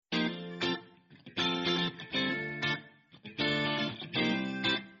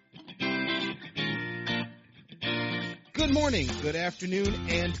Good morning, good afternoon,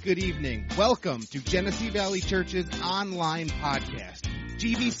 and good evening. Welcome to Genesee Valley Church's online podcast.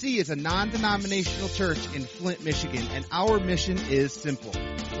 GVC is a non-denominational church in Flint, Michigan, and our mission is simple: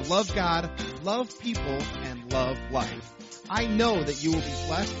 to love God, love people, and love life. I know that you will be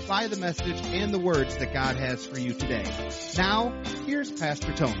blessed by the message and the words that God has for you today. Now, here's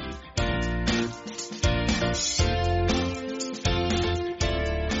Pastor Tony.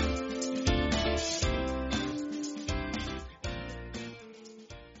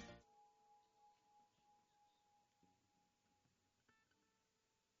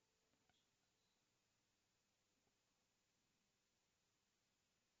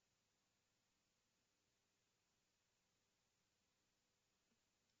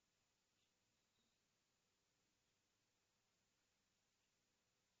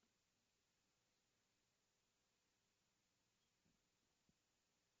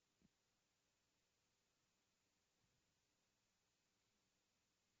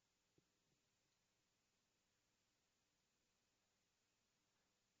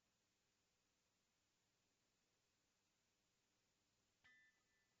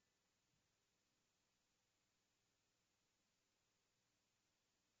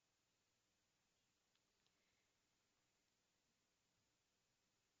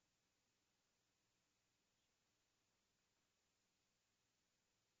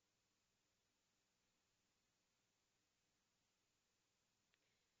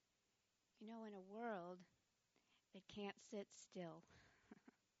 You know, in a world that can't sit still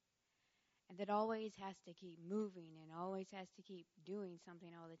and that always has to keep moving and always has to keep doing something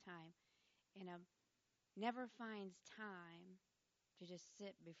all the time, and never finds time to just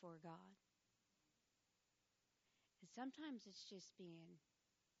sit before God. And sometimes it's just being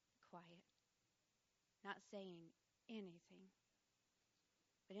quiet, not saying anything.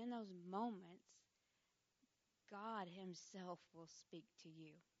 But in those moments, God himself will speak to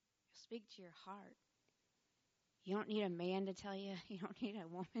you. He'll speak to your heart. You don't need a man to tell you. You don't need a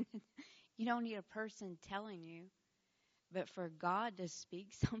woman. You don't need a person telling you. But for God to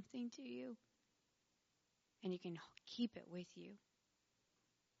speak something to you, and you can keep it with you.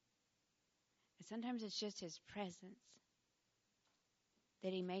 And sometimes it's just his presence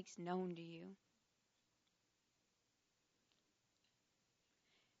that he makes known to you.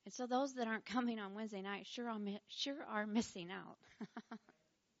 And so those that aren't coming on Wednesday night sure are missing out.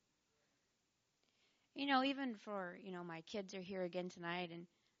 You know, even for, my kids are here again tonight, and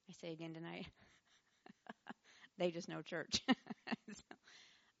I say again tonight. They just know church.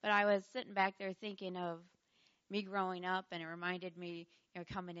 But I was sitting back there thinking of me growing up, and it reminded me,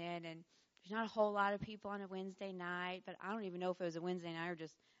 coming in, and there's not a whole lot of people on a Wednesday night, but I don't even know if it was a Wednesday night or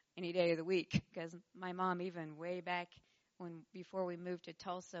just any day of the week, because my mom, even way back before we moved to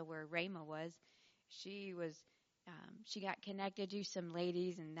Tulsa, where Rhema was, she got connected to some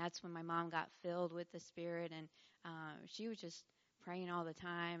ladies, and that's when my mom got filled with the Spirit, and she was just praying all the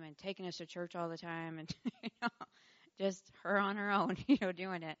time and taking us to church all the time, and just her on her own,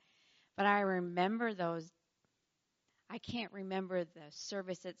 doing it. But I remember those. I can't remember the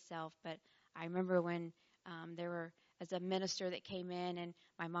service itself, but I remember when there was a minister that came in, and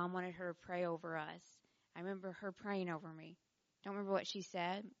my mom wanted her to pray over us. I remember her praying over me. Don't remember what she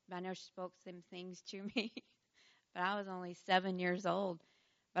said, but I know she spoke some things to me. But I was only 7 years old.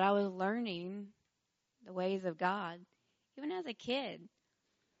 But I was learning the ways of God, even as a kid.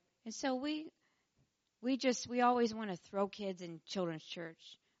 And so we always want to throw kids in children's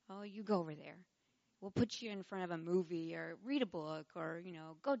church. Oh, you go over there. We'll put you in front of a movie or read a book or,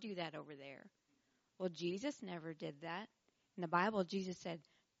 go do that over there. Well, Jesus never did that. In the Bible, Jesus said,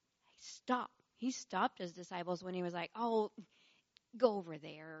 hey, stop. He stopped his disciples when he was like, oh, go over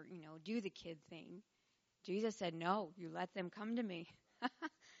there, do the kid thing. Jesus said, no, you let them come to me.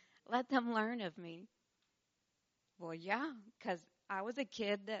 Let them learn of me. Well, yeah, because I was a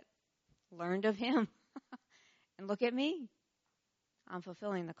kid that learned of him. And look at me. I'm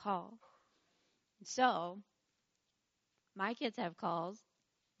fulfilling the call. So, my kids have calls.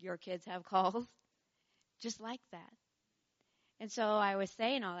 Your kids have calls. Just like that. And so I was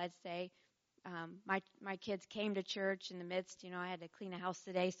saying all that to say, my kids came to church in the midst, I had to clean a house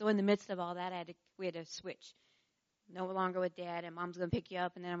today. So in the midst of all that, we had to switch. No longer with Dad, and Mom's going to pick you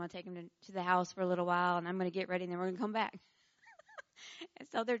up, and then I'm going to take him to the house for a little while, and I'm going to get ready, and then we're going to come back. And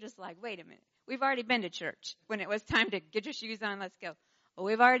so they're just like, wait a minute. We've already been to church. When it was time to get your shoes on, let's go. Well,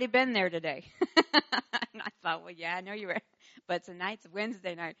 we've already been there today. And I thought, well, yeah, I know you were. But tonight's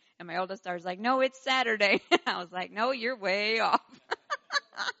Wednesday night. And my oldest daughter's like, no, it's Saturday. I was like, no, you're way off.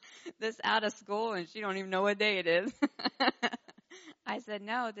 This out of school, and she don't even know what day it is. I said,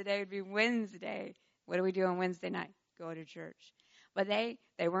 no, today would be Wednesday. What do we do on Wednesday night? go to church. But they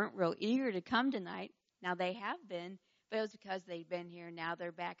weren't real eager to come tonight. Now they have been, but it was because they'd been here. Now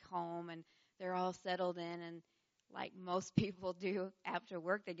they're back home and they're all settled in. And like most people do after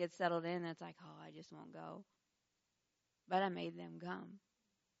work, they get settled in and it's like, oh, I just won't go. But I made them come.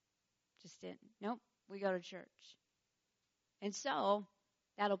 Just didn't. Nope, we go to church. And so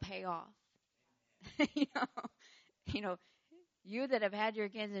that'll pay off. you know, you that have had your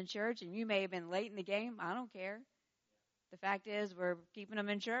kids in church and you may have been late in the game, I don't care. The fact is we're keeping them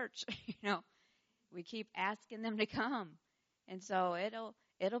in church. We keep asking them to come. And so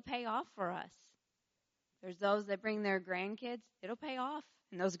it'll pay off for us. There's those that bring their grandkids. It'll pay off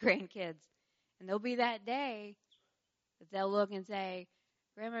in those grandkids. And there'll be that day that they'll look and say,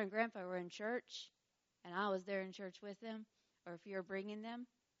 Grandma and Grandpa were in church, and I was there in church with them, or if you're bringing them,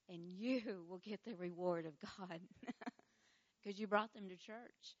 and you will get the reward of God because you brought them to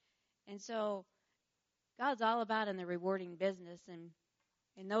church. And so God's all about in the rewarding business and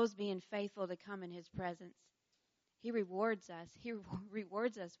those being faithful to come in his presence. He rewards us. He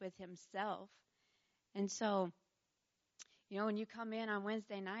rewards us with himself. And so, when you come in on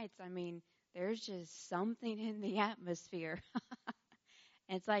Wednesday nights, there's just something in the atmosphere.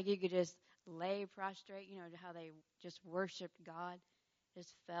 And it's like you could just lay prostrate, how they just worshiped God,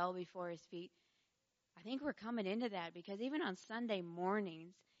 just fell before his feet. I think we're coming into that because even on Sunday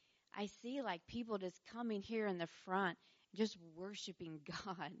mornings, I see like people just coming here in the front, just worshiping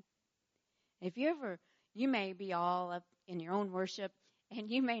God. If you may be all up in your own worship, and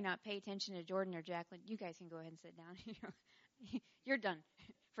you may not pay attention to Jordan or Jacqueline. You guys can go ahead and sit down. You're done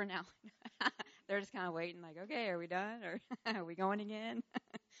for now. They're just kind of waiting like, okay, are we done? Or are we going again?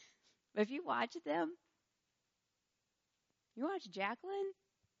 But if you watch them, you watch Jacqueline,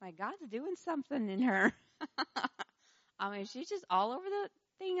 like God's doing something in her. She's just all over the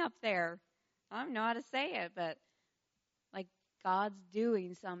thing up there. I don't know how to say it, but like God's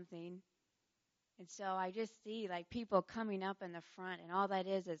doing something. And so I just see like people coming up in the front, and all that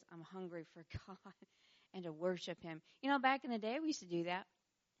is I'm hungry for God and to worship him. Back in the day, we used to do that.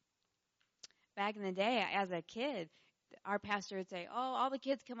 Back in the day, as a kid, our pastor would say, oh, all the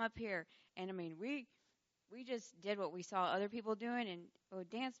kids come up here. And we just did what we saw other people doing and would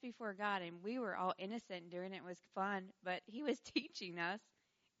dance before God. And we were all innocent doing it. It was fun. But he was teaching us,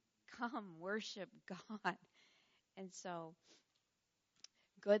 come worship God. And so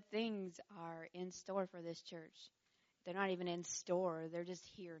good things are in store for this church. They're not even in store. They're just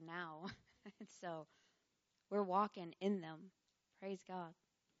here now. And so we're walking in them. Praise God.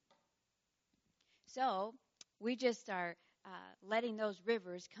 So we just are letting those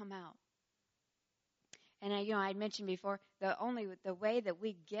rivers come out. And I'd mentioned before, the way that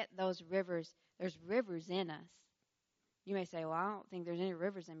we get those rivers, there's rivers in us. You may say, well, I don't think there's any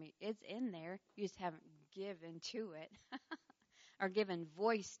rivers in me. It's in there. You just haven't given to it or given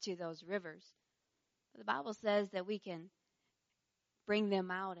voice to those rivers. But the Bible says that we can bring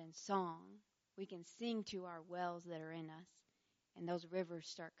them out in song. We can sing to our wells that are in us, and those rivers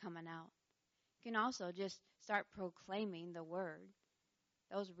start coming out. You can also just start proclaiming the word.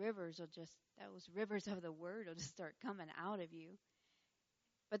 Those rivers of the word will just start coming out of you.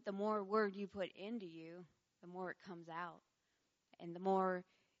 But the more word you put into you, the more it comes out. And the more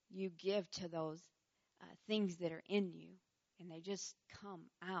you give to those things that are in you, and they just come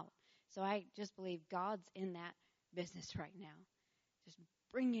out. So I just believe God's in that business right now. Just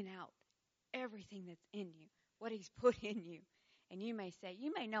bringing out everything that's in you, what he's put in you. And you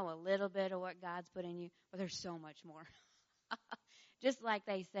may know a little bit of what God's put in you, but there's so much more. Just like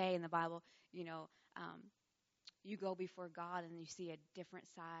they say in the Bible, you go before God and you see a different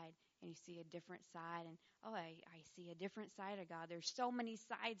side, and you see a different side, and I see a different side of God. There's so many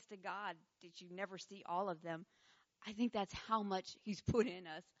sides to God that you never see all of them. I think that's how much he's put in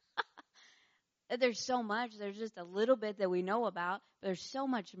us. There's so much. There's just a little bit that we know about, but there's so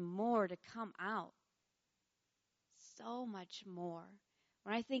much more to come out. So much more.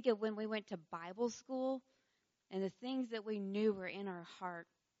 When I think of when we went to Bible school and the things that we knew were in our heart,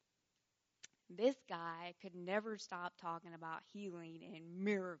 this guy could never stop talking about healing and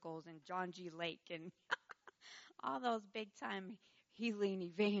miracles and John G. Lake and all those big-time healing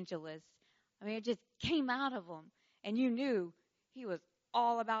evangelists. It just came out of him. And you knew he was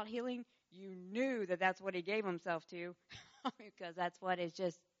all about healing. You knew that that's what he gave himself to because that's what it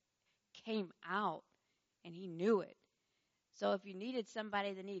just came out. And he knew it. So if you needed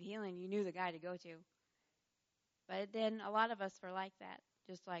somebody that needed healing, you knew the guy to go to. But then a lot of us were like that.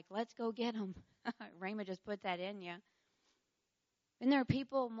 Just like, let's go get him. Rhema just put that in you. And there are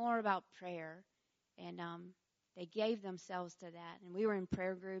people more about prayer. And they gave themselves to that. And we were in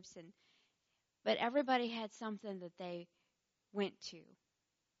prayer groups. And But everybody had something that they went to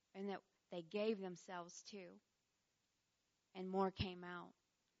and that they gave themselves to, and more came out.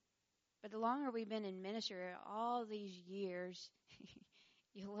 But the longer we've been in ministry, all these years,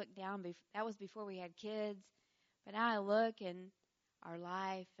 you look down, that was before we had kids, but now I look in our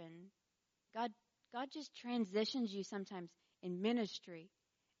life, and God just transitions you sometimes in ministry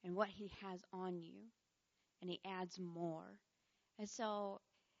and what He has on you, and He adds more. And so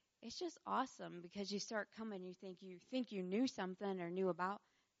it's just awesome, because you start coming, you think you knew something or knew about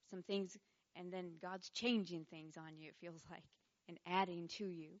some things, and then God's changing things on you, it feels like, and adding to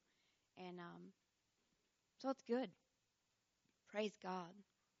you. And so it's good. Praise God.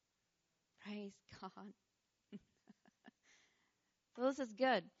 Praise God. So this is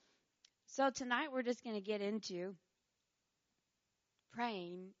good. So tonight we're just going to get into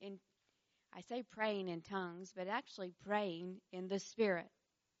praying in, I say praying in tongues, but actually praying in the Spirit.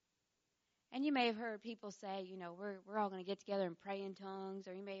 And you may have heard people say, we're all going to get together and pray in tongues.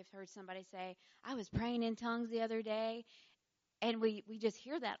 Or you may have heard somebody say, I was praying in tongues the other day. And we just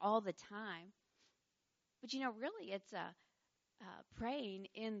hear that all the time. But, really it's praying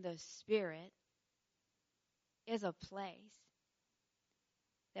in the Spirit is a place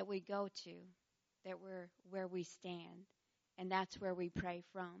that we go to, that we're where we stand. And that's where we pray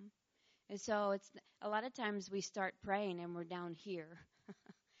from. And so it's a lot of times we start praying and we're down here.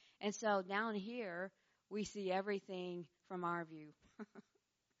 And so down here, we see everything from our view.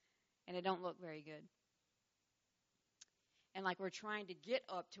 And it don't look very good. And like we're trying to get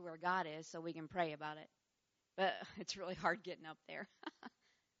up to where God is so we can pray about it. But it's really hard getting up there.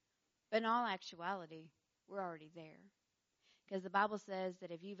 But in all actuality, we're already there. Because the Bible says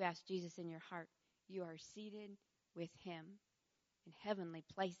that if you've asked Jesus in your heart, you are seated with Him in heavenly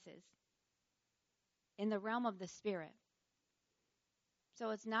places, in the realm of the Spirit. So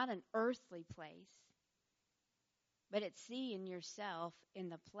it's not an earthly place, but it's seeing yourself in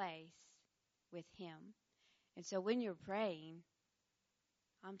the place with Him. And so when you're praying,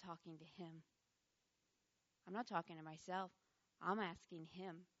 I'm talking to Him. I'm not talking to myself. I'm asking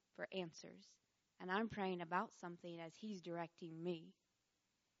Him for answers. And I'm praying about something as He's directing me.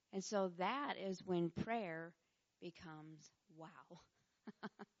 And so that is when prayer becomes wow.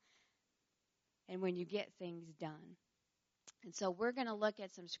 And when you get things done. And so we're going to look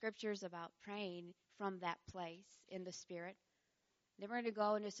at some scriptures about praying from that place in the Spirit. Then we're going to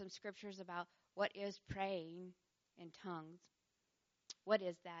go into some scriptures about what is praying in tongues. What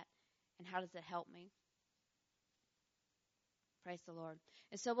is that? And how does it help me? Praise the Lord.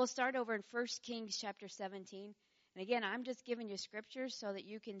 And so we'll start over in 1 Kings chapter 17. And again, I'm just giving you scriptures so that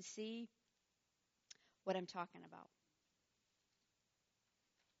you can see what I'm talking about.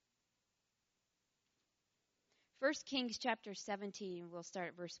 1 Kings chapter 17, we'll start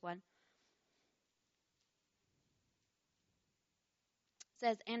at verse 1. It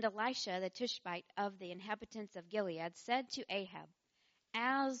says, And Elisha, the Tishbite of the inhabitants of Gilead, said to Ahab,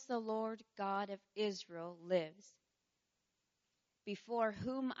 As the Lord God of Israel lives, before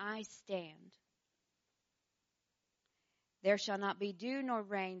whom I stand, there shall not be dew nor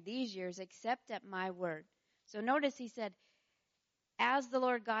rain these years except at my word. So notice he said, As the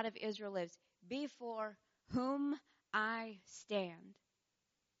Lord God of Israel lives, before whom I stand.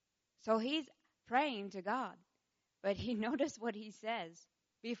 So he's praying to God. But he noticed what he says,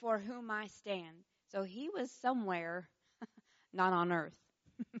 before whom I stand. So he was somewhere not on earth.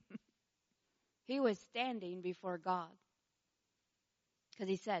 He was standing before God. Because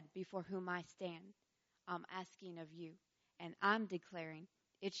he said, before whom I stand, I'm asking of you. And I'm declaring,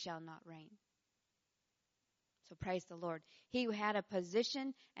 it shall not rain. So praise the Lord. He had a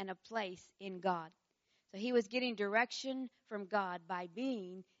position and a place in God. So he was getting direction from God by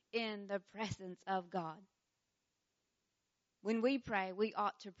being in the presence of God. When we pray, we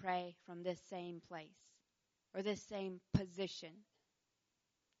ought to pray from this same place or this same position.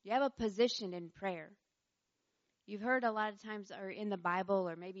 You have a position in prayer. You've heard a lot of times or in the Bible,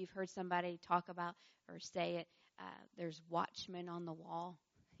 or maybe you've heard somebody talk about or say it, there's watchmen on the wall.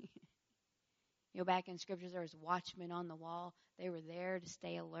 Back in scriptures, there was watchmen on the wall. They were there to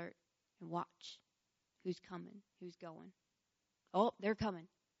stay alert and watch. Who's coming? Who's going? Oh, they're coming.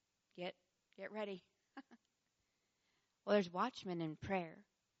 Get ready. Well, there's watchmen in prayer.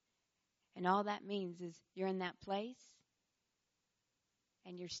 And all that means is you're in that place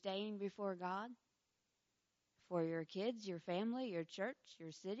and you're staying before God for your kids, your family, your church,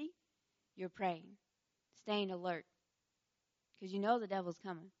 your city. You're praying, staying alert because you know the devil's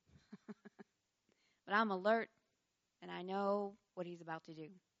coming. But I'm alert and I know what he's about to do.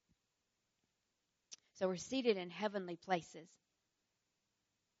 So we're seated in heavenly places.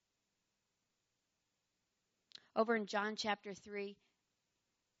 Over in John chapter 3,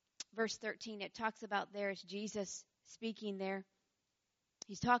 verse 13, it talks about there's Jesus speaking there.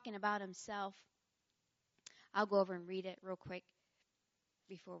 He's talking about himself. I'll go over and read it real quick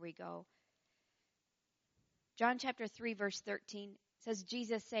before we go. John chapter 3, verse 13 says,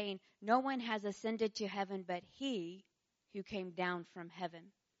 Jesus saying, "No one has ascended to heaven but he who came down from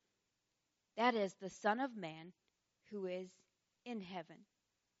heaven. That is the Son of Man who is in heaven."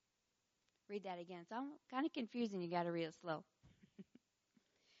 Read that again. It's kind of confusing. You got to read it slow.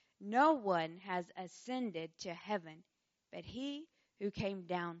 No one has ascended to heaven but he who came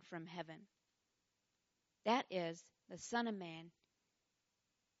down from heaven. That is the Son of Man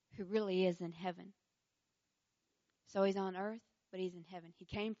who really is in heaven. So he's on earth, but he's in heaven. He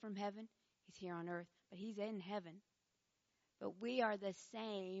came from heaven. He's here on earth, but he's in heaven. But we are the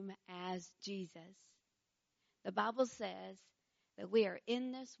same as Jesus. The Bible says that we are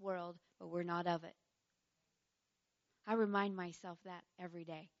in this world, but we're not of it. I remind myself that every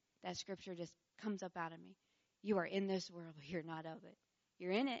day. That scripture just comes up out of me. You are in this world, but you're not of it.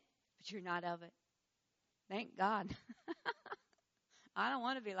 You're in it, but you're not of it. Thank God. I don't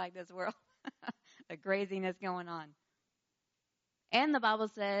want to be like this world. The craziness going on. And the Bible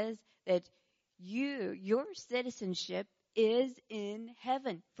says that your citizenship is in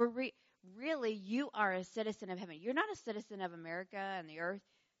heaven. Really, you are a citizen of heaven. You're not a citizen of America and the earth,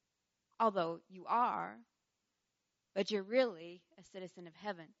 although you are, but you're really a citizen of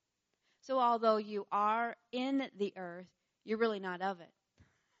heaven. So although you are in the earth, you're really not of it.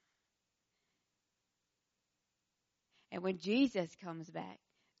 And when Jesus comes back,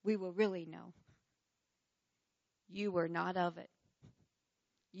 we will really know you were not of it.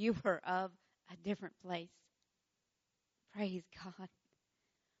 You were of a different place. Praise God.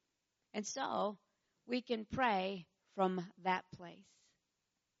 And so we can pray from that place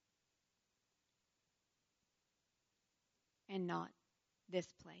and not this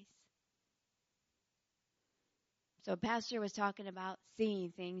place. So Pastor was talking about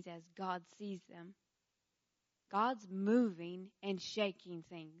seeing things as God sees them. God's moving and shaking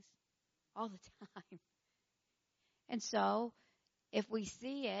things all the time. And so if we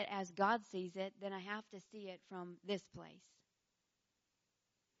see it as God sees it, then I have to see it from this place.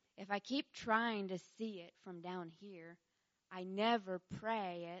 If I keep trying to see it from down here, I never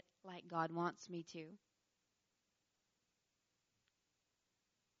pray it like God wants me to.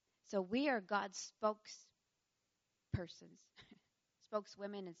 So we are God's spokespersons,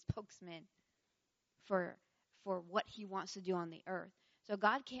 spokeswomen and spokesmen for what he wants to do on the earth. So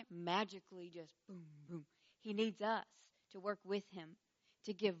God can't magically just boom, boom. He needs us to work with him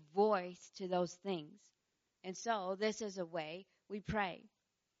to give voice to those things. And so this is a way we pray.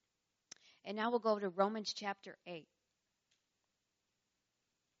 And now we'll go to Romans chapter 8.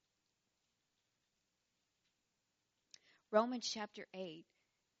 Romans chapter 8,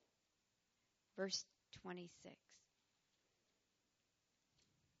 verse 26.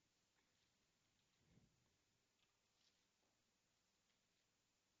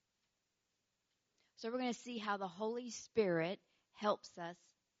 So we're going to see how the Holy Spirit helps us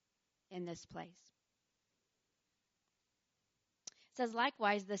in this place. It says,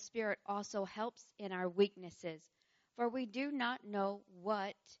 likewise, the Spirit also helps in our weaknesses, for we do not know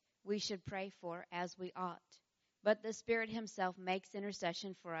what we should pray for as we ought. But the Spirit himself makes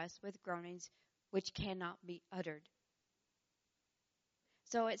intercession for us with groanings which cannot be uttered.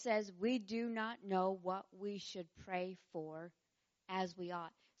 So it says, we do not know what we should pray for as we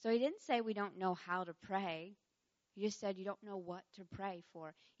ought. So he didn't say we don't know how to pray. He just said you don't know what to pray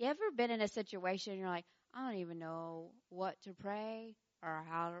for. You ever been in a situation and you're like, I don't even know what to pray or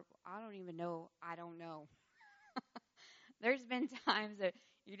how to, I don't even know, I don't know. There's been times that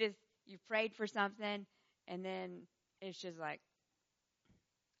you prayed for something and then it's just like,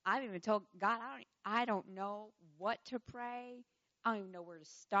 I've even told God, I don't know what to pray. I don't even know where to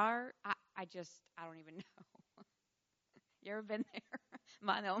start. I don't even know. You ever been there? Am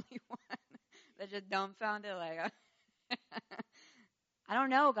I the only one that just dumbfounded? Like, I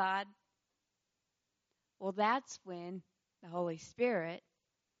don't know, God. Well, that's when the Holy Spirit,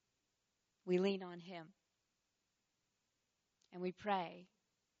 we lean on him. And we pray.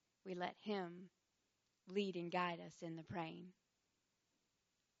 We let him lead and guide us in the praying.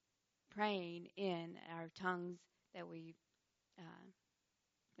 Praying in our tongues that we've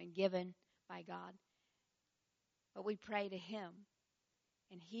been given by God. But we pray to him,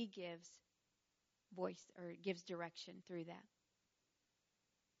 and he gives voice or gives direction through that.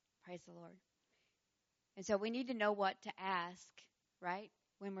 Praise the Lord. And so we need to know what to ask, right,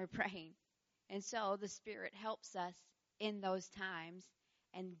 when we're praying. And so the Spirit helps us in those times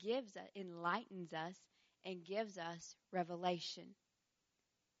and enlightens us and gives us revelation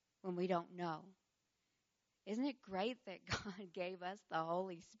when we don't know. Isn't it great that God gave us the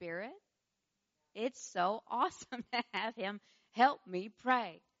Holy Spirit? It's so awesome to have Him help me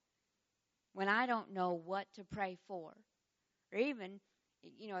pray when I don't know what to pray for. Or even,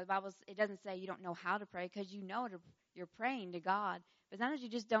 the Bible, it doesn't say you don't know how to pray, because you're praying to God. But sometimes you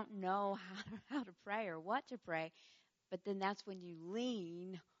just don't know how to pray or what to pray. But then that's when you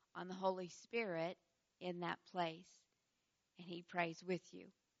lean on the Holy Spirit in that place, and He prays with you.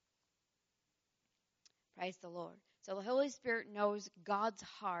 Praise the Lord. So the Holy Spirit knows God's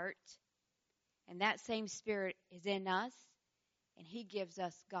heart, and that same Spirit is in us, and He gives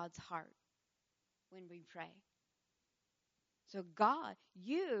us God's heart when we pray. So God,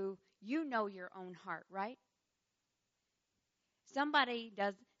 you know your own heart, right? Somebody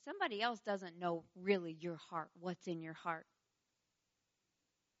else doesn't know really your heart, what's in your heart.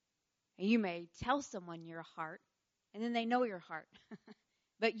 And you may tell someone your heart, and then they know your heart,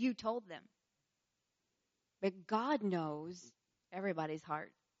 but you told them. But God knows everybody's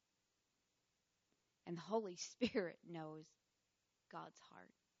heart. And the Holy Spirit knows God's heart.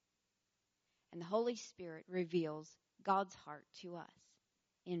 And the Holy Spirit reveals God's heart to us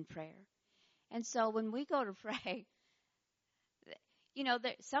in prayer. And so when we go to pray,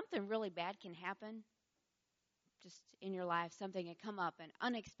 something really bad can happen just in your life. Something can come up and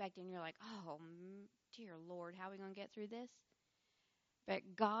unexpected, and you're like, oh, dear Lord, how are we going to get through this?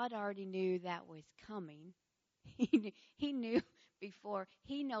 But God already knew that was coming. He knew before.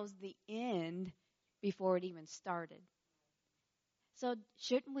 He knows the end before it even started. So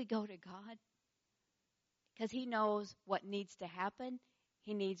shouldn't we go to God? Because He knows what needs to happen.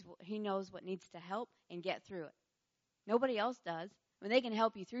 He knows what needs to help and get through it. Nobody else does. I mean, they can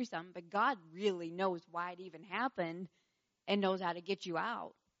help you through something, but God really knows why it even happened and knows how to get you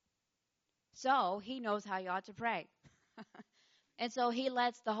out. So He knows how you ought to pray. And so He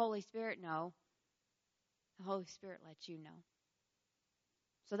lets the Holy Spirit know. The Holy Spirit lets you know.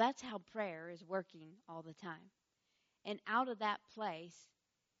 So that's how prayer is working all the time. And out of that place,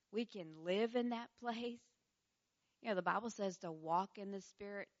 we can live in that place. The Bible says to walk in the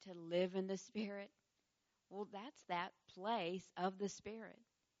Spirit, to live in the Spirit. Well, that's that place of the Spirit.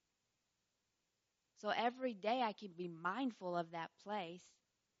 So every day I can be mindful of that place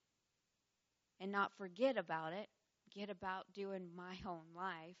and not forget about it, get about doing my own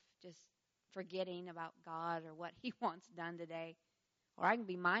life, just forgetting about God or what He wants done today. Or I can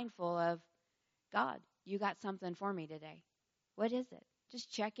be mindful of, God, you got something for me today. What is it?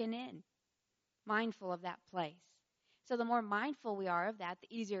 Just checking in. Mindful of that place. So the more mindful we are of that,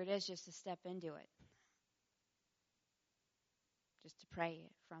 the easier it is just to step into it. Just to pray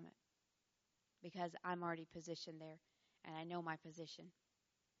from it. Because I'm already positioned there, and I know my position.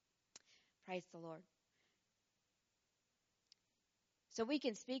 Praise the Lord. So we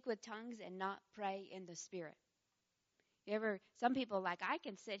can speak with tongues and not pray in the Spirit. Some people I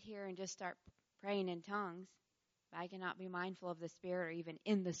can sit here and just start praying in tongues, but I cannot be mindful of the Spirit or even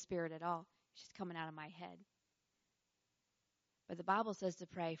in the Spirit at all. It's just coming out of my head. But the Bible says to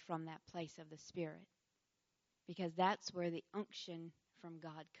pray from that place of the Spirit, because that's where the unction from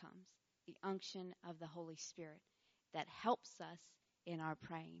God comes, the unction of the Holy Spirit that helps us in our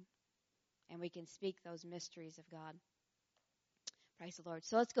praying. And we can speak those mysteries of God. Praise the Lord.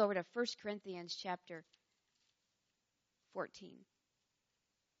 So let's go over to 1 Corinthians chapter 14.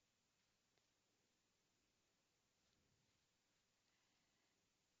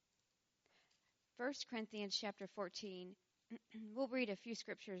 1 Corinthians chapter 14. We'll read a few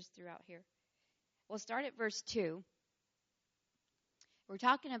scriptures throughout here. We'll start at verse 2. We're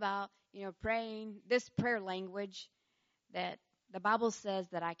talking about, praying this prayer language that the Bible says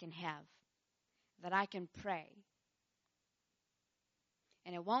that I can have, that I can pray.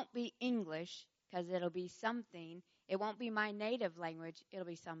 And it won't be English, because it'll be something. It won't be my native language. It'll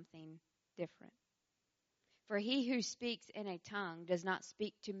be something different. For he who speaks in a tongue does not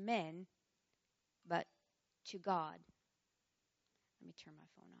speak to men, but to God. Let me turn my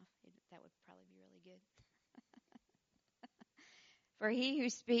phone off. That would probably be really good. For he who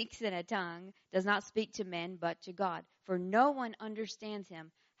speaks in a tongue does not speak to men, but to God. For no one understands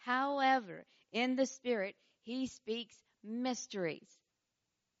him. However, in the Spirit, he speaks mysteries.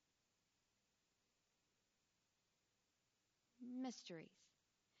 Mysteries.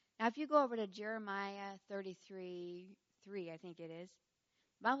 Now, if you go over to Jeremiah 33:3, I think it is,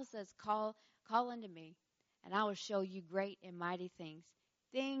 the Bible says, call unto me, and I will show you great and mighty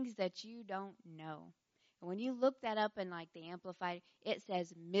things that you don't know. And when you look that up in the Amplified, it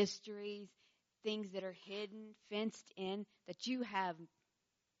says mysteries, things that are hidden, fenced in, that you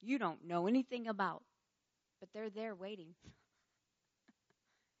don't know anything about. but they're there waiting.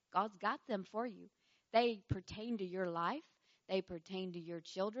 God's got them for you. They pertain to your life. They pertain to your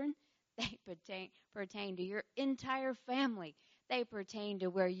children. They pertain to your entire family. They pertain to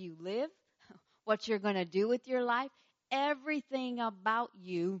where you live, what you're going to do with your life. Everything about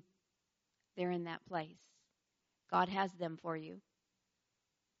you, they're in that place. God has them for you.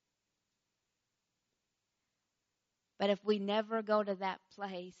 But if we never go to that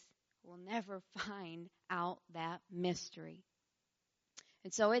place, we'll never find out that mystery.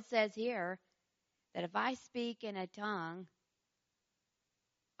 And so it says here that if I speak in a tongue,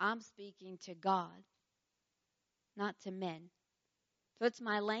 I'm speaking to God, not to men. So it's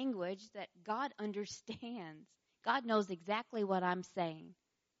my language that God understands. God knows exactly what I'm saying,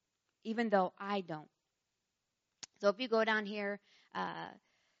 even though I don't. So if you go down here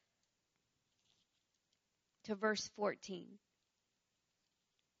to verse 14.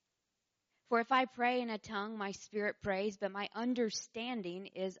 For if I pray in a tongue, my spirit prays, but my understanding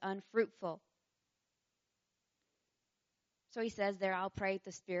is unfruitful. So he says there, I'll pray with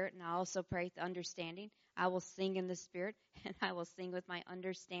the spirit, and I'll also pray with the understanding. I will sing in the spirit, and I will sing with my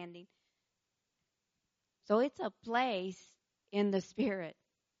understanding. So it's a place in the spirit,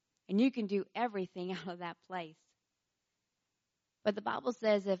 and you can do everything out of that place. But the Bible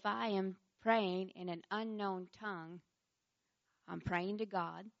says if I am praying in an unknown tongue, I'm praying to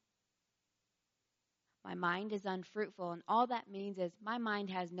God. My mind is unfruitful, and all that means is my mind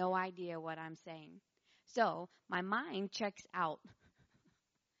has no idea what I'm saying. So my mind checks out,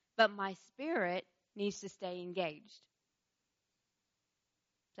 but my spirit needs to stay engaged.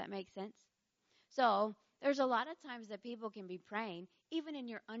 Does that make sense? So there's a lot of times that people can be praying. Even in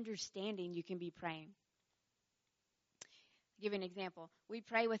your understanding, you can be praying. I'll give you an example. We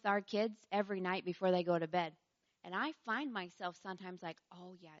pray with our kids every night before they go to bed. And I find myself sometimes like,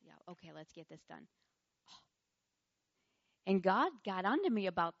 oh, yeah, okay, let's get this done. And God got onto me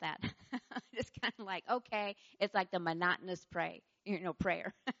about that. Just kind of like, okay, it's like the monotonous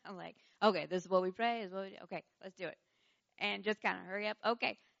prayer. I'm like, okay, this is what we pray. Okay, let's do it. And just kind of hurry up.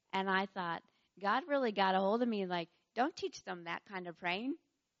 Okay. And I thought, God really got a hold of me like, don't teach them that kind of praying.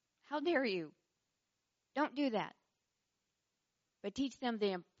 How dare you? Don't do that. But teach them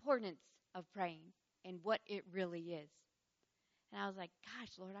the importance of praying and what it really is. And I was like, gosh,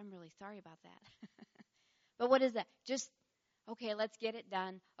 Lord, I'm really sorry about that. But what is that? Just, okay, let's get it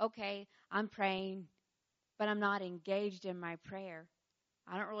done. Okay, I'm praying, but I'm not engaged in my prayer.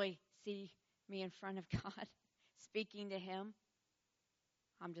 I don't really see me in front of God speaking to him.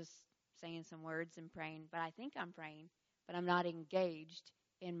 I'm just saying some words and praying, but I think I'm praying, but I'm not engaged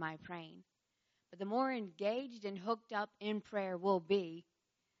in my praying. But the more engaged and hooked up in prayer we'll be,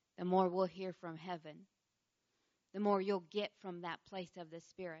 the more we'll hear from heaven. The more you'll get from that place of the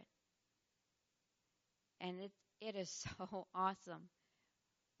Spirit. And it is so awesome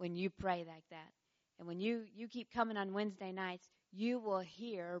when you pray like that. And when you keep coming on Wednesday nights, you will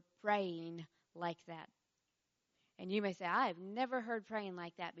hear praying like that. And you may say, I've never heard praying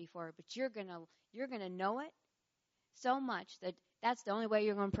like that before, but you're gonna know it so much that that's the only way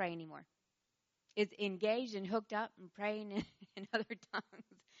you're going to pray anymore. It's engaged and hooked up and praying in other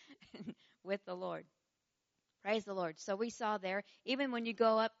tongues with the Lord. Praise the Lord. So we saw there, even when you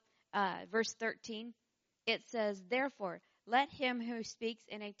go up, verse 13, it says, therefore, let him who speaks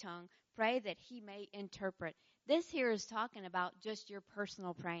in a tongue pray that he may interpret. This here is talking about just your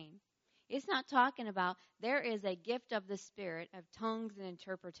personal praying. It's not talking about there is a gift of the Spirit of tongues and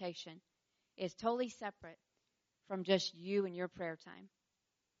interpretation. It's totally separate from just you and your prayer time.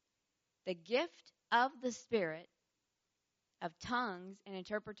 The gift of the Spirit of tongues and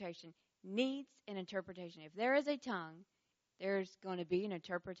interpretation needs an interpretation. If there is a tongue, there's going to be an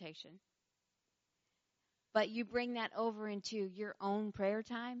interpretation. But you bring that over into your own prayer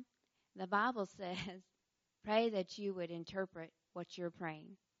time. The Bible says, pray that you would interpret what you're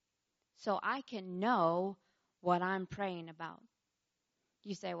praying. So I can know what I'm praying about.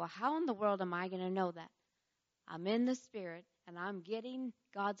 You say, well, how in the world am I going to know that? I'm in the Spirit, and I'm getting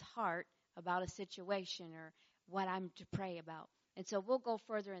God's heart about a situation or what I'm to pray about. And so we'll go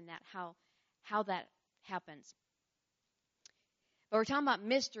further in that, how that happens. But we're talking about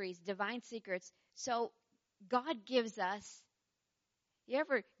mysteries, divine secrets. So God gives us,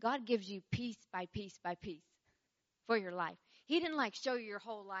 God gives you piece by piece by piece for your life. He didn't show you your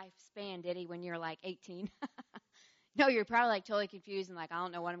whole life span, did he, when you're 18? No, you're probably totally confused and I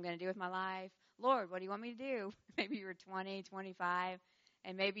don't know what I'm going to do with my life. Lord, what do you want me to do? Maybe you were 20, 25,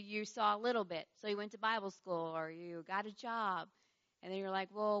 and maybe you saw a little bit. So you went to Bible school or you got a job. And then you're like,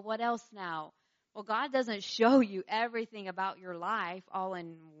 well, what else now? Well, God doesn't show you everything about your life all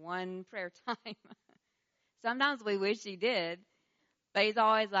in one prayer time. Sometimes we wish he did, but he's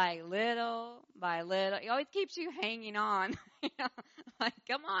always like little by little. He always keeps you hanging on. Like,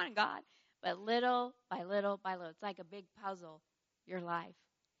 come on, God. But little by little by little. It's like a big puzzle, your life.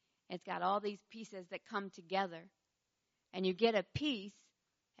 It's got all these pieces that come together. And you get a piece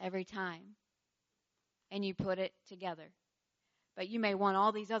every time. And you put it together. But you may want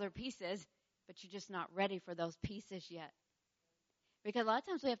all these other pieces, but you're just not ready for those pieces yet. Because a lot of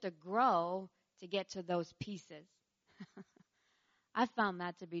times we have to grow to get to those pieces. I found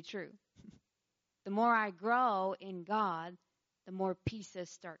that to be true. The more I grow in God, the more pieces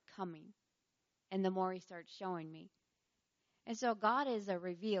start coming. And the more he starts showing me. And so God is a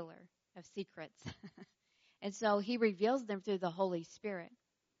revealer of secrets. And so he reveals them through the Holy Spirit.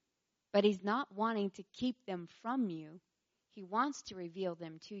 But he's not wanting to keep them from you. He wants to reveal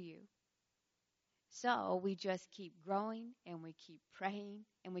them to you. So we just keep growing and we keep praying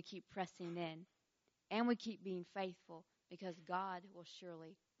and we keep pressing in. And we keep being faithful because God will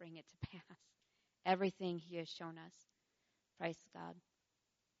surely bring it to pass. Everything he has shown us. Praise God.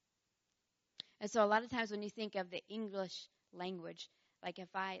 And so a lot of times when you think of the English language, like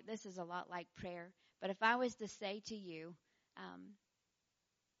this is a lot like prayer, but if I was to say to you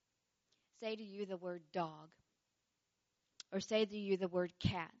the word dog, or say to you the word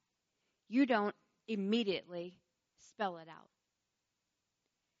cat, you don't immediately spell it out.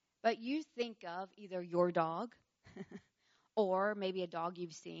 But you think of either your dog, or maybe a dog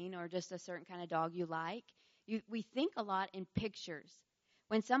you've seen, or just a certain kind of dog you like. We think a lot in pictures.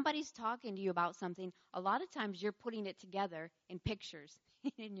 When somebody's talking to you about something, a lot of times you're putting it together in pictures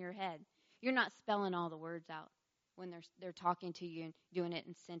in your head. You're not spelling all the words out when they're talking to you and doing it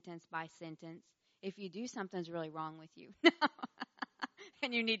in sentence by sentence. If you do, something's really wrong with you.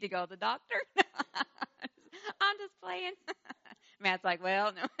 And you need to go to the doctor. I'm just playing. Matt's like,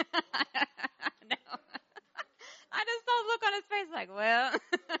 well, no. No. I just saw the look on his face like, well.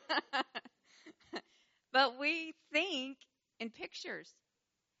 But we think in pictures.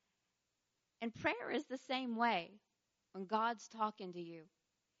 And prayer is the same way. When God's talking to you,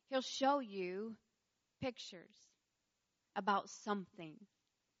 he'll show you pictures about something.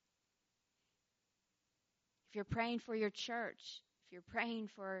 If you're praying for your church, if you're praying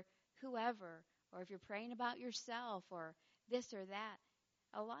for whoever, or if you're praying about yourself or this or that,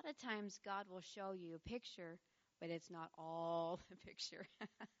 a lot of times God will show you a picture, but it's not all the picture.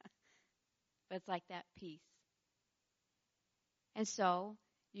 But it's like that piece. And so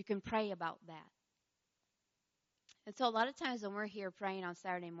you can pray about that. And so a lot of times when we're here praying on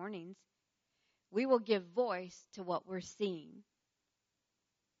Saturday mornings, we will give voice to what we're seeing.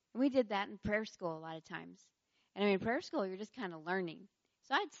 And we did that in prayer school a lot of times. And in prayer school, you're just kind of learning.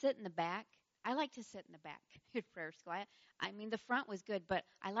 So I'd sit in the back. I like to sit in the back at prayer school. I mean, the front was good, but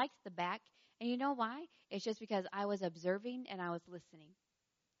I liked the back. And you know why? It's just because I was observing and I was listening.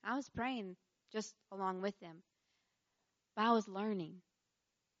 I was praying just along with them. But I was learning.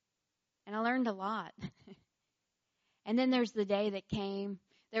 And I learned a lot. And then there's the day that came.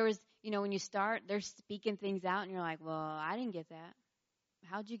 There was, when you start, they're speaking things out, and you're like, well, I didn't get that.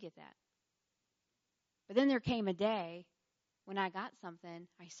 How'd you get that? But then there came a day when I got something,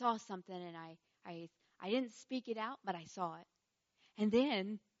 I saw something, and I didn't speak it out, but I saw it. And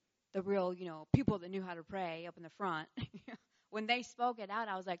then the real, people that knew how to pray up in the front, when they spoke it out,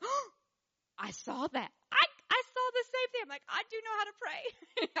 I was like, oh, I saw that. I saw the same thing. I'm like, I do know how to pray.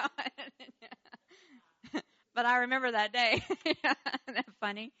 But I remember that day. Isn't that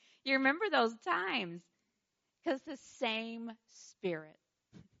funny? You remember those times because the same Spirit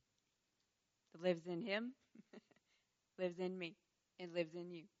that lives in him lives in me and lives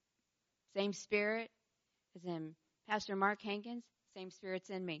in you. Same Spirit is in Pastor Mark Hankins. Same Spirit's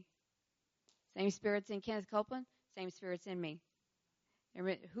in me. Same Spirit's in Kenneth Copeland. Same Spirit's in me.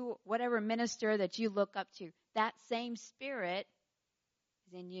 Whatever minister that you look up to, that same Spirit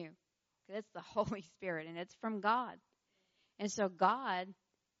is in you. Because it's the Holy Spirit, and it's from God. And so God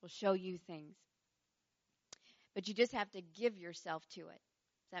will show you things. But you just have to give yourself to it.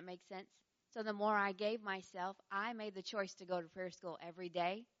 Does that make sense? So the more I gave myself, I made the choice to go to prayer school every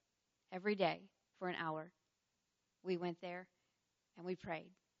day for an hour. We went there, and we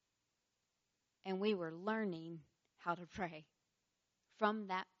prayed. And we were learning how to pray from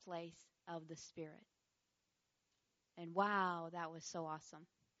that place of the Spirit. And wow, that was so awesome.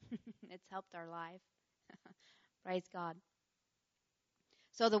 It's helped our life. Praise God.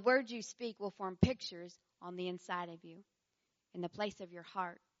 So the words you speak will form pictures on the inside of you, in the place of your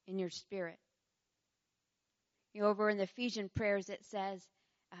heart, in your spirit. Over in the Ephesian prayers it says,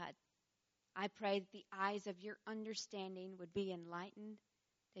 I pray that the eyes of your understanding would be enlightened,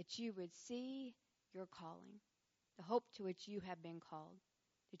 that you would see your calling, the hope to which you have been called,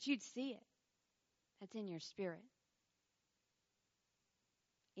 that you'd see it. That's in your spirit.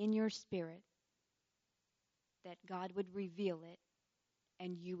 In your spirit, that God would reveal it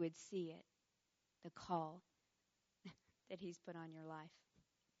and you would see it, the call that He's put on your life.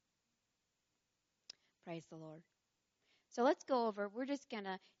 Praise the Lord. So let's go over, we're just going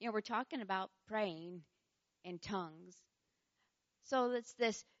to, we're talking about praying in tongues. So it's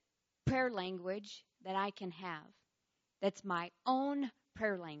this prayer language that I can have. That's my own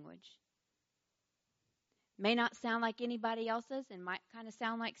prayer language. May not sound like anybody else's and might kind of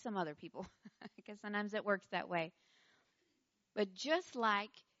sound like some other people because sometimes it works that way. But just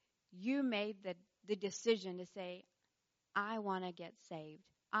like you made the decision to say, I want to get saved.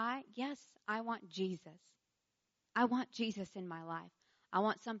 I want Jesus. I want Jesus in my life. I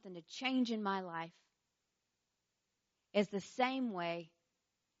want something to change in my life. It's the same way.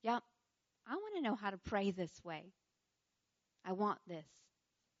 Yep, I want to know how to pray this way. I want this.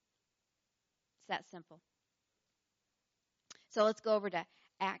 It's that simple. So let's go over to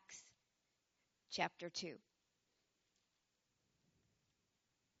Acts chapter 2.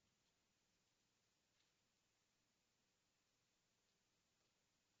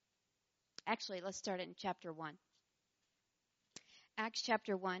 Actually, let's start it in chapter 1. Acts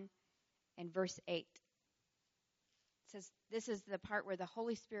chapter 1 and verse 8. It says, this is the part where the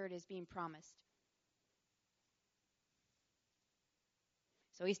Holy Spirit is being promised.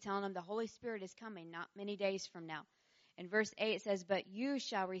 So he's telling them the Holy Spirit is coming not many days from now. In verse 8 it says, but you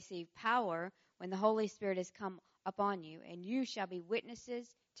shall receive power when the Holy Spirit has come upon you, and you shall be witnesses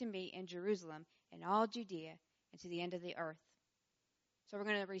to me in Jerusalem and all Judea and to the end of the earth. So we're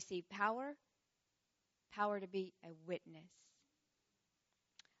going to receive power to be a witness.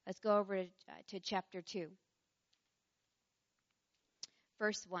 Let's go over to chapter 2.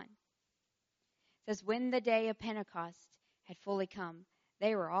 Verse 1. It says, when the day of Pentecost had fully come,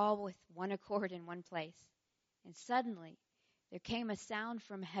 they were all with one accord in one place. And suddenly there came a sound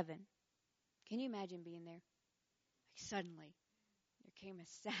from heaven. Can you imagine being there? Like suddenly there came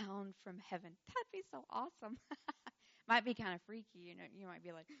a sound from heaven. That'd be so awesome. Might be kind of freaky. You might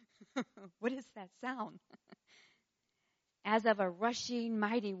be like, what is that sound? As of a rushing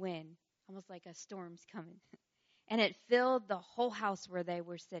mighty wind, almost like a storm's coming. And it filled the whole house where they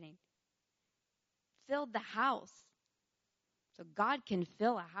were sitting. Filled the house. So God can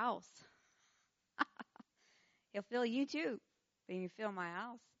fill a house. He'll fill you too. But He can fill my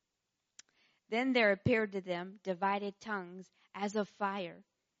house. Then there appeared to them divided tongues as of fire,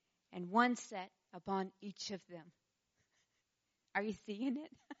 and one sat upon each of them. Are you seeing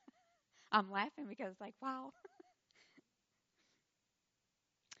it? I'm laughing because it's like, wow.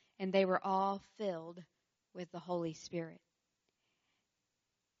 And they were all filled with the Holy Spirit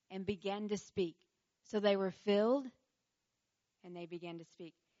and began to speak. So they were filled and they began to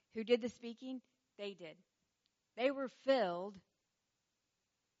speak. Who did the speaking? They did. They were filled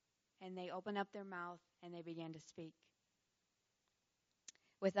and they opened up their mouth and they began to speak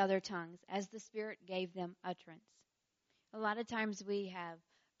with other tongues as the Spirit gave them utterance. A lot of times we have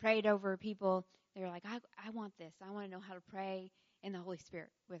prayed over people. They're like, I want this. I want to know how to pray in the Holy Spirit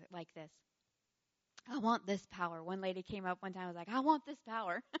with it like this. I want this power. One lady came up one time and was like, I want this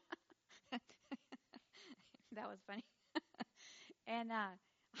power. That was funny. And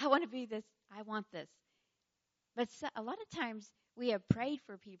I want to be this. I want this. But a lot of times we have prayed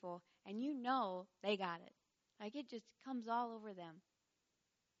for people and they got it. Like it just comes all over them.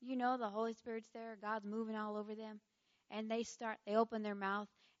 The Holy Spirit's there. God's moving all over them. And they open their mouth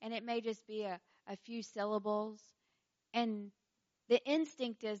and it may just be a few syllables. And the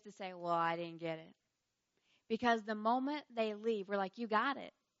instinct is to say, well, I didn't get it. Because the moment they leave, we're like, you got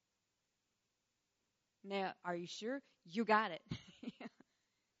it. Now, are you sure? You got it.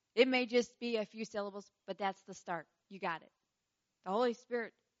 It may just be a few syllables, but that's the start. You got it. The Holy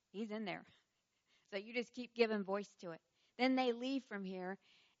Spirit, He's in there. So you just keep giving voice to it. Then they leave from here,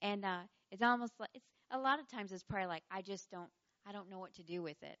 and it's almost like, a lot of times it's probably like, I don't know what to do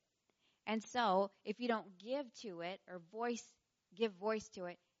with it. And so if you don't give to it or give voice to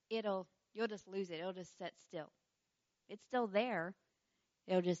it, you'll just lose it. It'll just sit still. It's still there.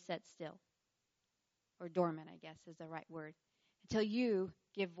 It'll just sit still. Or dormant, I guess is the right word. Until you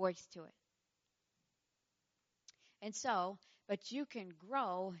give voice to it. And so, but you can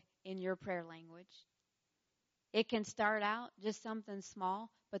grow in your prayer language. It can start out just something small,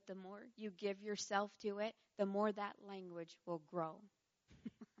 but the more you give yourself to it, the more that language will grow.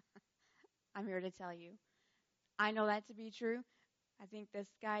 I'm here to tell you. I know that to be true. I think this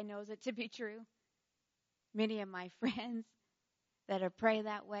guy knows it to be true. Many of my friends that have prayed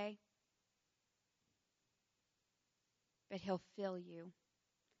that way, but he'll fill you.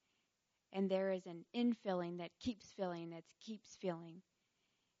 And there is an infilling that keeps filling, that keeps filling.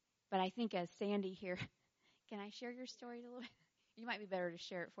 But I think as Sandy here, can I share your story a little bit? You might be better to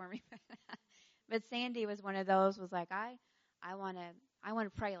share it for me. But Sandy was one of those, was like, I want to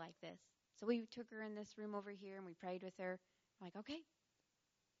pray like this. So we took her in this room over here and we prayed with her. I'm like, okay.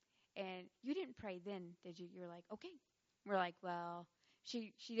 And you didn't pray then, did you? You're like, okay. We're like, well,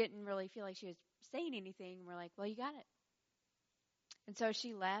 she didn't really feel like she was saying anything. We're like, well, you got it. And so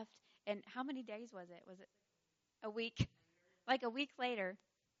she left. And how many days was it? Was it a week? Like a week later.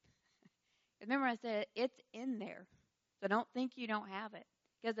 Remember I said, it's in there. So don't think you don't have it.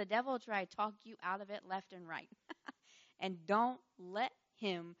 Because the devil will try to talk you out of it left and right. And don't let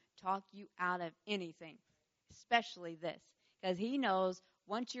him talk you out of anything, especially this. Because he knows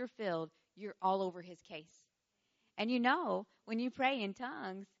once you're filled, you're all over his case. And you know, when you pray in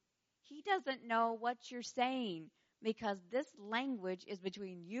tongues, he doesn't know what you're saying. Because this language is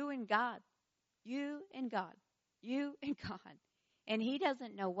between you and God. You and God. You and God. And he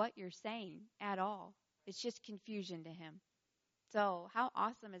doesn't know what you're saying at all. It's just confusion to him. So how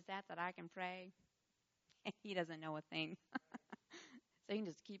awesome is that I can pray? He doesn't know a thing. So you can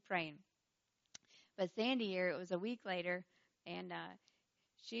just keep praying. But Sandy here, it was a week later, and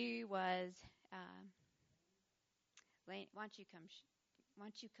she was, why don't you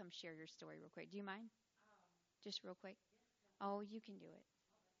come share your story real quick? Do you mind? Just real quick. Oh, you can do it.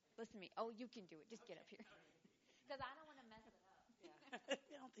 Listen to me. Oh, you can do it. Just get up here. Because I don't want to mess it up.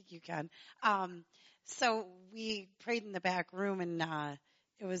 I don't think you can. So we prayed in the back room, and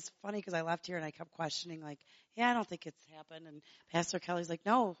it was funny because I left here and I kept questioning, like, yeah, I don't think it's happened. And Pastor Kelly's like,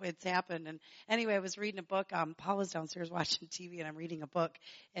 no, it's happened. And anyway, I was reading a book. Paul was downstairs watching TV, and I'm reading a book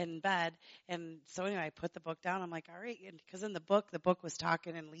in bed. And so anyway, I put the book down. I'm like, all right, because in the book was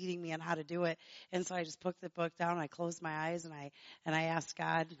talking and leading me on how to do it. And so I just put the book down. And I closed my eyes and I asked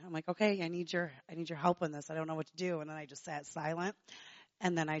God. I'm like, okay, I need your help in this. I don't know what to do. And then I just sat silent.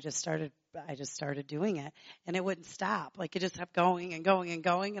 And then I just started doing it, and it wouldn't stop. Like, it just kept going and going and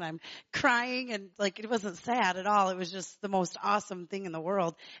going, and I'm crying, and like, it wasn't sad at all. It was just the most awesome thing in the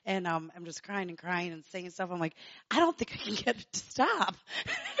world. And I'm just crying and crying and saying stuff. I'm like, I don't think I can get it to stop.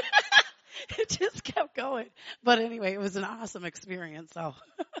 It just kept going. But anyway, it was an awesome experience. So.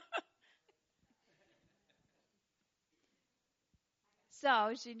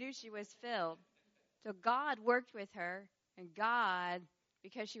 So she knew she was filled. So God worked with her, and God,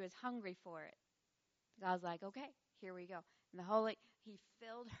 because she was hungry for it, God was like, okay, here we go. And he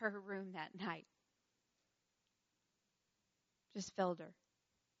filled her room that night. Just filled her.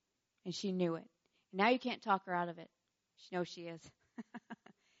 And she knew it. And now you can't talk her out of it. She knows she is.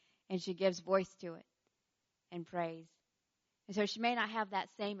 And she gives voice to it and prays. And so she may not have that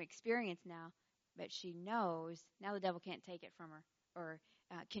same experience now, but she knows now the devil can't take it from her or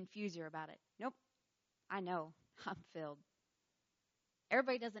confuse her about it. Nope. I know I'm filled.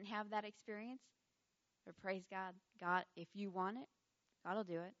 Everybody doesn't have that experience, but praise God. God, if you want it, God will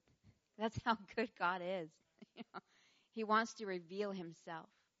do it. That's how good God is. He wants to reveal himself.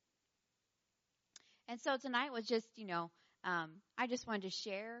 And so tonight was just, I just wanted to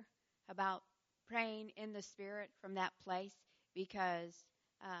share about praying in the Spirit from that place, because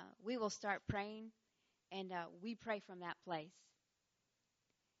we will start praying, and we pray from that place.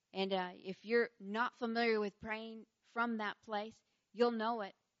 And if you're not familiar with praying from that place, you'll know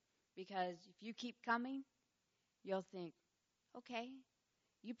it, because if you keep coming, you'll think, okay,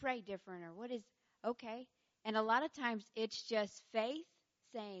 you pray different, or what is, okay. And a lot of times it's just faith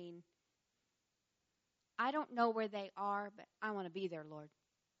saying, I don't know where they are, but I want to be there, Lord.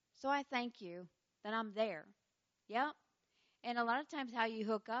 So I thank you that I'm there. Yep. And a lot of times how you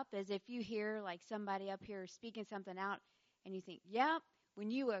hook up is if you hear like somebody up here speaking something out and you think, yep,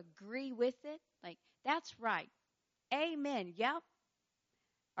 when you agree with it, like, that's right. Amen. Yep.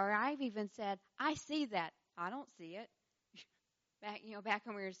 Or I've even said, I see that. I don't see it. Back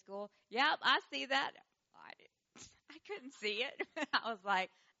when we were in school. Yep, I see that. I couldn't see it. I was like,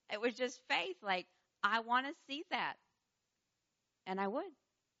 it was just faith. Like, I want to see that. And I would.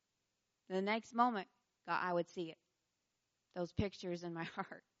 The next moment, God, I would see it. Those pictures in my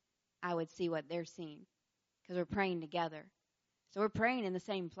heart, I would see what they're seeing, because we're praying together. So we're praying in the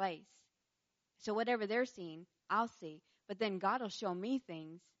same place. So whatever they're seeing, I'll see. But then God will show me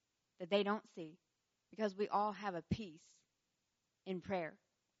things that they don't see, because we all have a peace in prayer.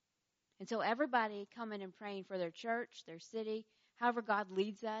 And so everybody coming and praying for their church, their city, however God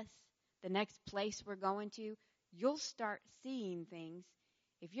leads us, the next place we're going to, you'll start seeing things.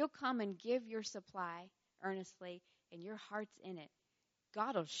 If you'll come and give your supply earnestly and your heart's in it,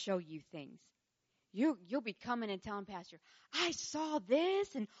 God will show you things. you'll be coming and telling Pastor, I saw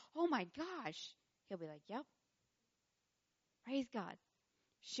this, and oh my gosh. He'll be like, yep. Praise God.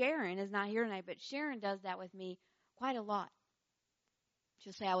 Sharon is not here tonight, but Sharon does that with me quite a lot.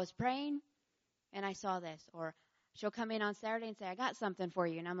 She'll say, I was praying, and I saw this. Or she'll come in on Saturday and say, I got something for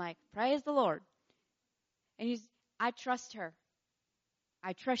you. And I'm like, praise the Lord. And I trust her.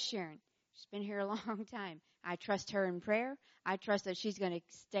 I trust Sharon. She's been here a long time. I trust her in prayer. I trust that she's going to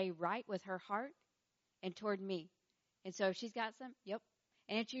stay right with her heart and toward me. And so if she's got some, yep.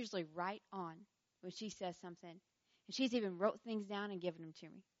 And it's usually right on when she says something. And she's even wrote things down and given them to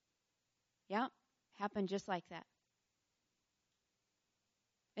me. Yep. Happened just like that.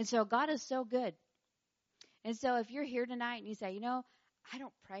 And so God is so good. And so if you're here tonight and you say, I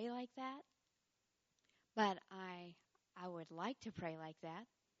don't pray like that, but I would like to pray like that.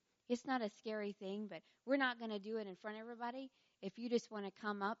 It's not a scary thing, but we're not going to do it in front of everybody. If you just want to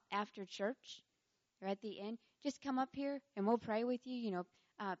come up after church or at the end, just come up here and we'll pray with you.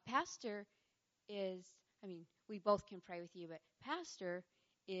 Pastor is, we both can pray with you, but Pastor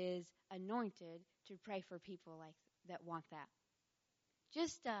is anointed to pray for people like that want that.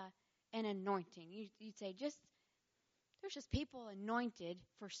 Just an anointing. You'd say there's just people anointed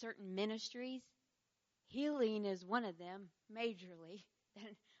for certain ministries. Healing is one of them, majorly.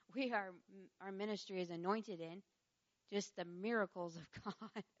 Our ministry is anointed in, just the miracles of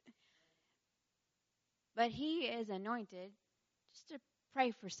God. But He is anointed just to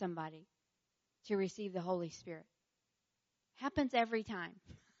pray for somebody to receive the Holy Spirit. Happens every time.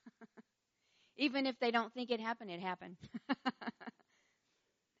 Even if they don't think it happened, it happened.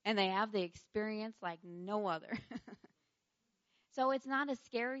 And they have the experience like no other. So it's not a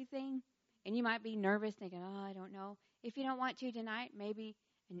scary thing. And you might be nervous thinking, I don't know. If you don't want to tonight, maybe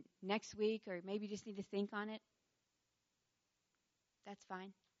next week, or maybe you just need to think on it. That's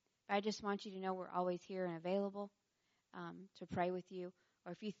fine. But I just want you to know we're always here and available to pray with you.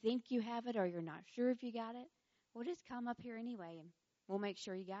 Or if you think you have it or you're not sure if you got it, well, just come up here anyway and we'll make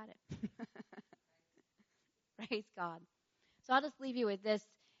sure you got it. Praise God. So I'll just leave you with this,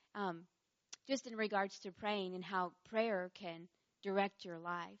 just in regards to praying and how prayer can direct your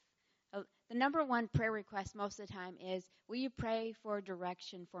life. The number one prayer request most of the time is, will you pray for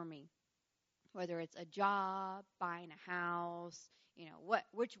direction for me? Whether it's a job, buying a house,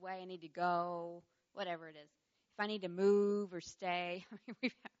 which way I need to go, whatever it is. If I need to move or stay,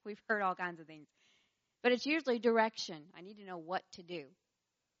 we've heard all kinds of things. But it's usually direction. I need to know what to do.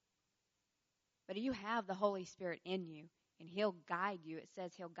 But you have the Holy Spirit in you, and He'll guide you. It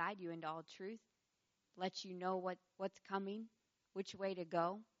says He'll guide you into all truth, let you know what's coming, which way to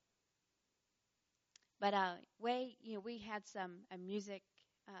go. But we had a music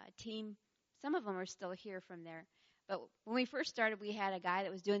team. Some of them are still here from there. But when we first started, we had a guy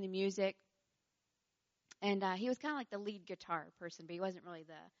that was doing the music. And he was kind of like the lead guitar person, but he wasn't really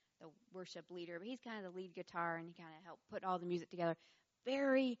the worship leader. But he's kind of the lead guitar, and he kind of helped put all the music together.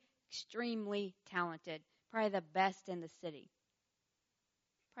 Very, extremely talented. Probably the best in the city.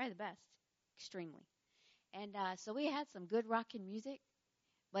 Probably the best. Extremely. And so we had some good rockin' music,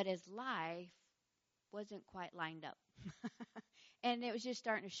 but his life wasn't quite lined up. And it was just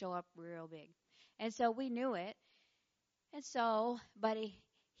starting to show up real big. And so we knew it. And so, but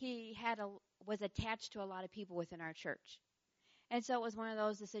he was attached to a lot of people within our church. And so it was one of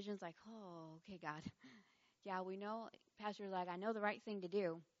those decisions like, oh, okay, God. Yeah, we know, Pastor's like, I know the right thing to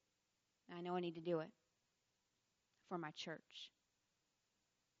do. And I know I need to do it for my church.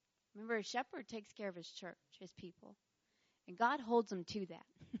 Remember, a shepherd takes care of his church, his people. And God holds them to that.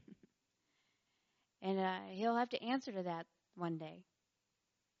 And He'll have to answer to that one day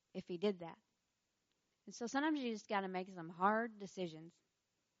if He did that. And so sometimes you just got to make some hard decisions.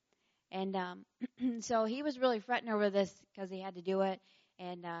 And so he was really fretting over this because he had to do it.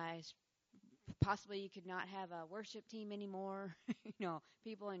 And possibly you could not have a worship team anymore.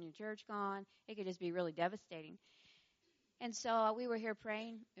 People in your church gone. It could just be really devastating. And so we were here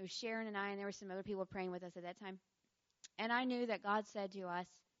praying. It was Sharon and I, and there were some other people praying with us at that time. And I knew that God said to us,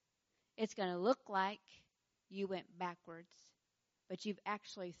 it's going to look like you went backwards, but you've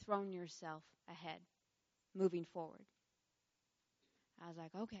actually thrown yourself ahead, moving forward. I was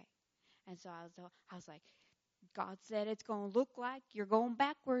like, okay. And so I was like, God said it's going to look like you're going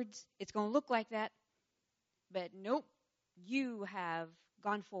backwards. It's going to look like that. But nope, you have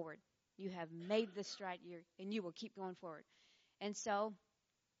gone forward. You have made the stride, and you will keep going forward. And so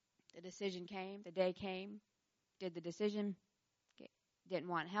the decision came, the day came, did the decision, didn't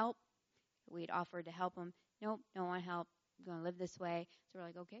want help. We'd offered to help him. Nope, don't want help. I'm going to live this way. So we're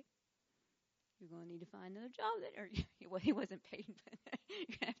like, okay. you're going to need to find another job then. Or, well, he wasn't paid, but you're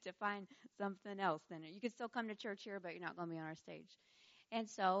going to have to find something else then. You can still come to church here, but you're not going to be on our stage. And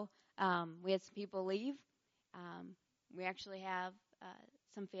so we had some people leave. We actually have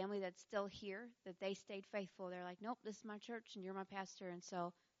some family that's still here, that they stayed faithful. They're like, nope, this is my church, and you're my pastor. And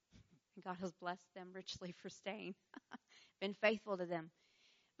so God has blessed them richly for staying, been faithful to them.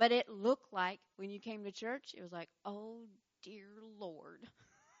 But it looked like when you came to church, it was like, oh, dear Lord,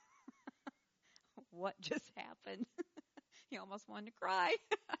 what just happened? You almost wanted to cry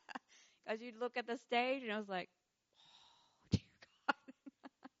because you'd look at the stage, and I was like, oh, dear God.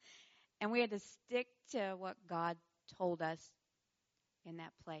 And we had to stick to what God told us in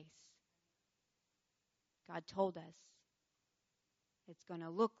that place. God told us it's going to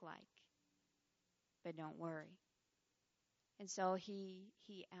look like, but don't worry. And so he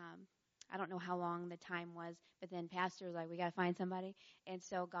I don't know how long the time was, but then pastor was like, we got to find somebody. And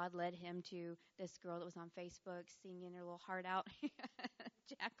so God led him to this girl that was on Facebook singing her little heart out,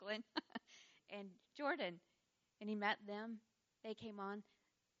 Jacqueline and Jordan. And he met them. They came on.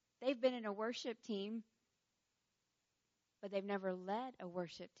 They've been in a worship team, but they've never led a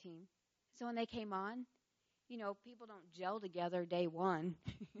worship team. So when they came on, you know, people don't gel together day one.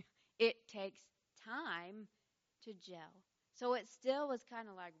 It takes time to gel. So it still was kind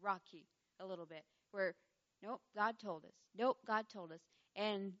of like rocky a little bit, where, nope, God told us. Nope, God told us.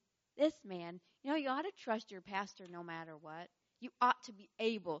 And this man, you know, you ought to trust your pastor no matter what. You ought to be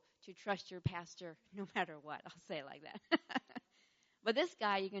able to trust your pastor no matter what. I'll say it like that. But this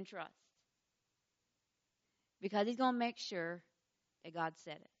guy you can trust, because he's going to make sure that God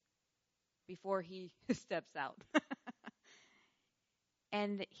said it before he steps out.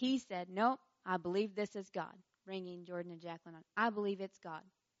 And he said, nope, I believe this is God. Bringing Jordan and Jacqueline on. I believe it's God.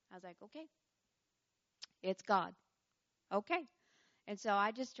 I was like, okay, it's God. Okay. And so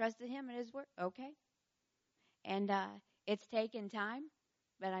I just trusted him and his word. Okay. And it's taken time,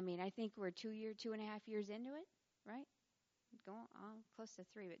 but I mean, I think we're 2.5 years into it, right? Going on close to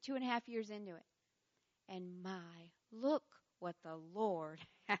 3, but 2.5 years into it. And look what the Lord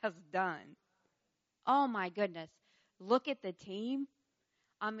has done. Oh my goodness. Look at the team.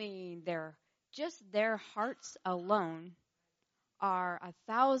 I mean, their hearts alone are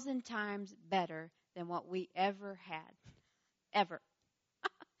 1,000 times better than what we ever had. Ever.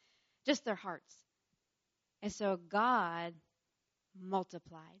 Just their hearts. And so God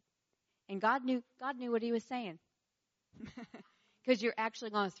multiplied. And God knew what he was saying. Because you're actually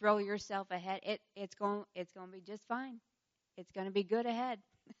going to throw yourself ahead. It's going to be just fine. It's going to be good ahead.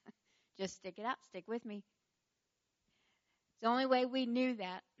 Just stick it out. Stick with me. The only way we knew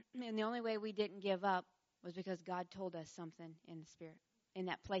that, and the only way we didn't give up, was because God told us something in the Spirit, in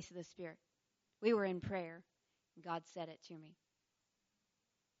that place of the Spirit. We were in prayer, and God said it to me.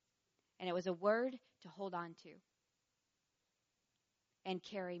 And it was a word to hold on to and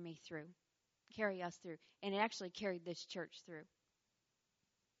carry us through. And it actually carried this church through.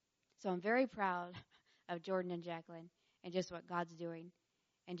 So I'm very proud of Jordan and Jacqueline and just what God's doing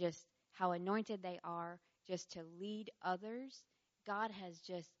and just how anointed they are just to lead others.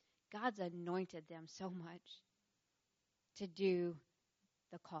 God's anointed them so much to do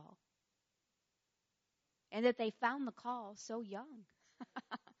the call. And that they found the call so young.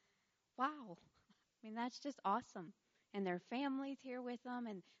 Wow. I mean, that's just awesome. And their families here with them,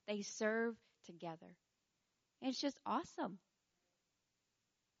 and they serve together. It's just awesome.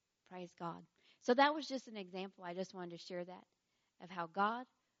 Praise God. So that was just an example. I just wanted to share that of how God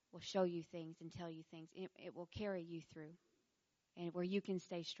will show you things and tell you things. It will carry you through, and where you can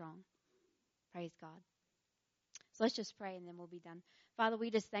stay strong. Praise God. So let's just pray, and then we'll be done. Father,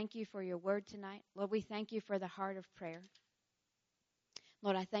 we just thank you for your word tonight. Lord, we thank you for the heart of prayer.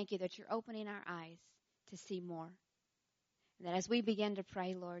 Lord, I thank you that you're opening our eyes to see more. And that as we begin to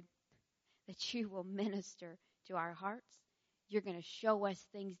pray, Lord, that you will minister to our hearts. You're going to show us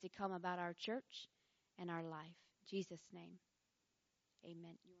things to come about our church and our life. In Jesus' name,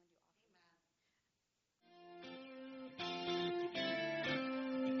 amen.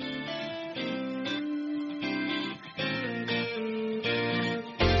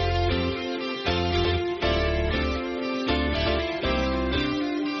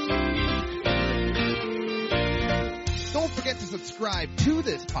 To subscribe to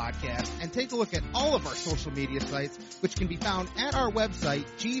this podcast and take a look at all of our social media sites, which can be found at our website,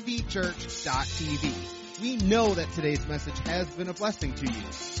 gvchurch.tv. We know that today's message has been a blessing to you.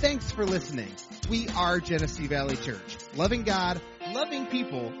 Thanks for listening. We are Genesee Valley Church, loving God, loving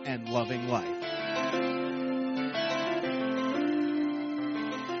people, and loving life.